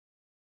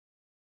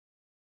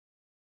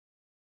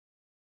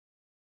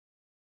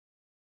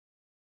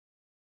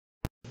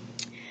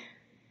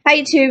Hi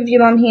YouTube,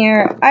 ViewMom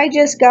here. I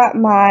just got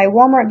my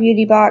Walmart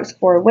beauty box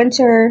for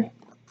winter.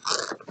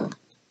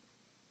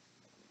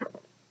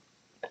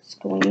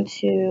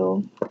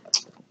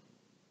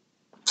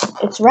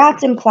 It's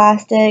wrapped in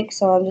plastic,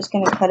 so I'm just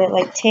going to cut it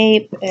like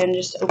tape and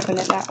just open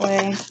it that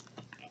way.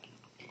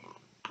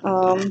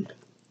 Oh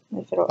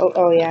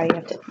yeah, you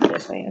have to put it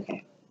this way,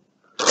 okay.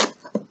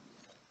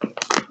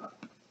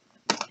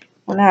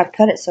 Well, now I've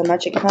cut it so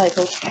much, it can probably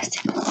go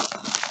plastic.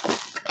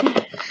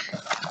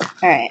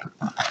 Alright.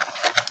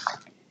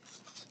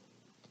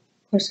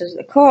 This is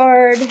the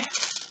card,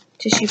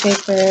 tissue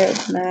paper,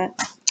 open that.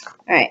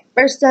 Alright,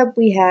 first up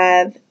we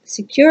have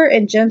Secure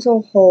and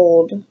Gentle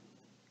Hold.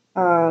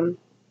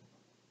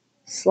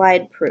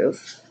 Slide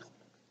proof.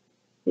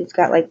 It's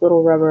got like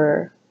little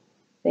rubber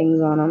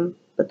things on them,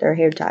 but they're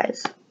hair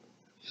ties.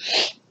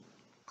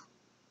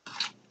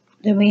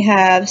 Then we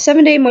have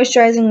 7-Day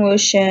Moisturizing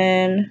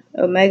Lotion,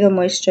 Omega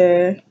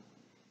Moisture.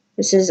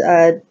 This is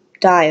a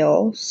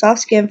Dial,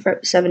 soft skin for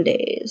 7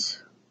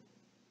 days.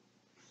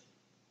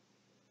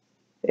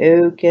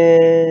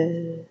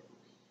 Okay.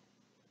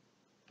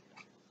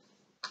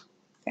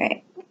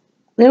 Alright.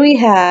 Then we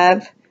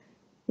have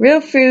Real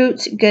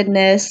Fruit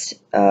Goodness,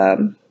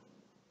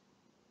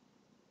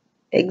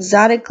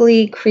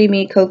 exotically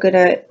creamy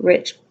coconut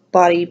rich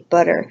body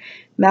butter.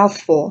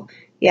 Mouthful.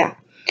 Yeah.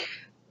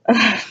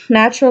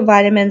 Natural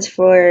vitamins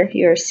for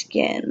your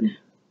skin.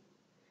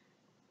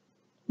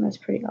 That's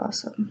pretty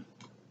awesome.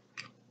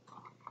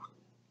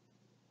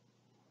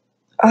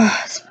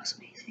 Oh, it smells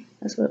amazing.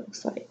 That's what it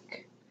looks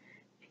like.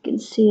 You can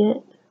see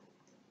it.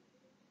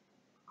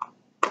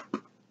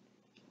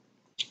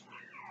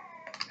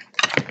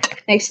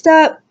 Next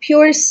up,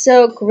 Pure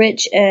Silk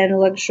Rich and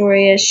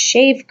Luxurious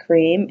Shave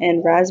Cream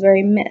and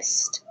Raspberry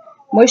Mist.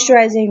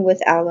 Moisturizing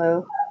with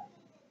aloe.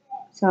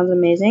 Sounds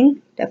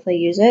amazing. Definitely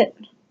use it.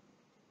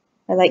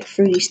 I like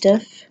fruity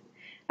stuff.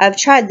 I've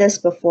tried this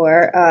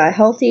before.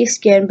 Healthy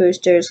Skin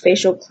Boosters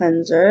Facial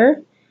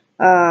Cleanser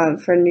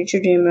for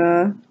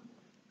Neutrogena.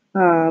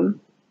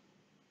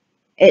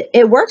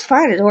 It works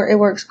fine. It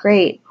works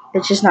great.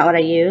 It's just not what I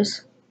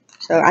use.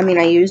 So, I mean,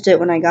 I used it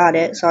when I got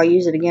it, so I'll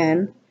use it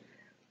again.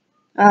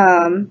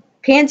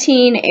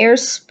 Pantene Air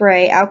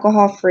Spray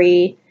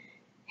Alcohol-Free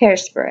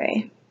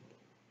Hairspray.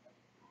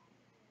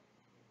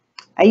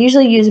 I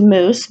usually use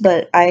mousse,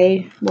 but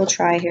I will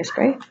try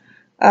hairspray.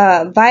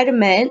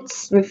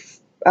 Vitamins,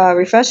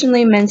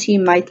 Refreshingly Minty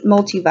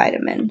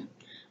Multivitamin.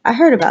 I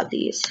heard about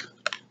these.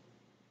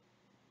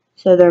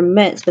 So they're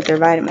mints, but they're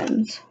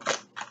vitamins.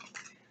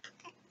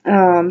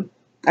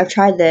 I've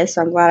tried this,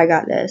 so I'm glad I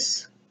got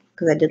this,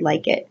 because I did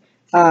like it.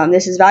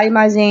 This is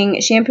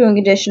volumizing shampoo and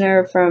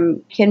conditioner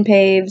from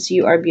Kinpaves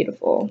You Are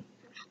Beautiful.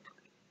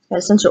 It's got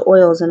essential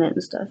oils in it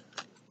and stuff.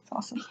 It's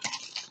awesome.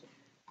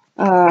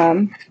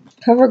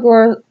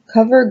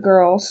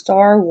 CoverGirl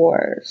Star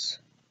Wars.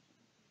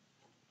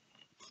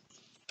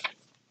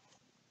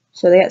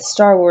 So they got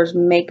Star Wars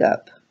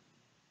makeup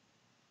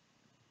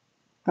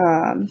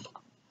going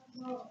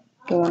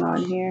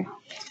on here.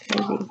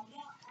 Crazy.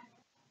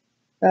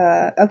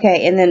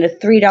 Okay, and then the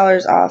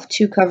 $3 off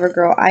 2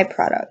 CoverGirl eye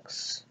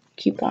products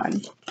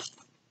coupon.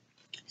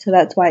 So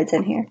that's why it's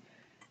in here.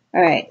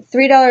 Alright,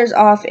 $3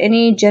 off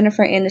any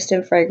Jennifer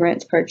Aniston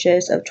fragrance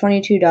purchase of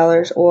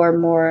 $22 or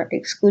more,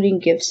 excluding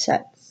gift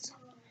sets.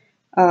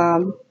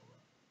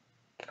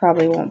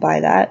 Probably won't buy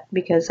that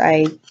because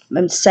I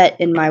am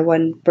set in my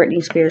one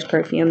Britney Spears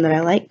perfume that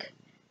I like.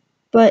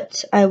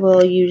 But I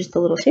will use the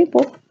little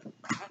sample.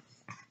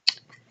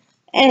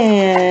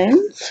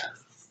 And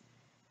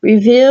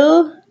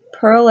Reveal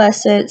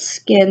Pearlescent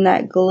Skin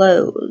That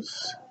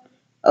Glows.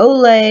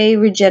 Olay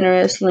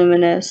Regenerous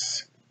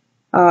Luminous.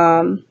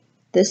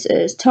 This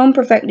is Tone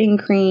Perfecting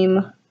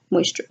Cream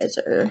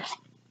Moisturizer.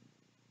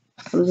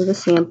 Comes with a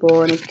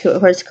sample, and of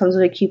course it comes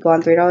with a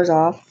coupon, $3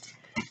 off.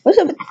 What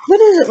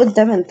is it with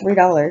them and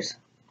 $3?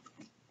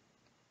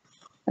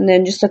 And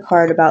then just a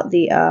card about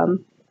the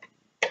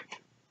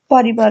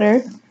body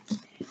butter.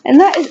 And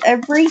that is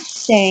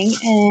everything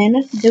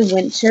in the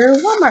winter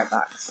Walmart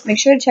box. Make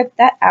sure to check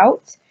that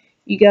out.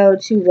 You go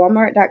to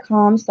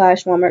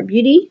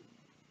walmart.com/walmartbeauty.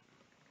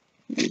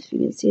 If you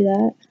can see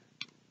that.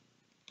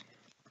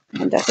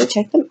 And definitely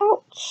check them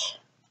out.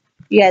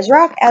 You guys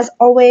rock. As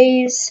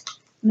always,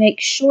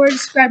 make sure to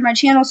subscribe to my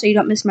channel so you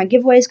don't miss my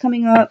giveaways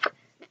coming up.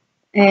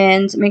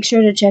 And make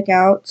sure to check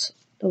out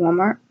the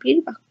Walmart Beauty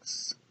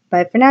Box.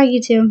 Bye for now,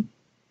 YouTube.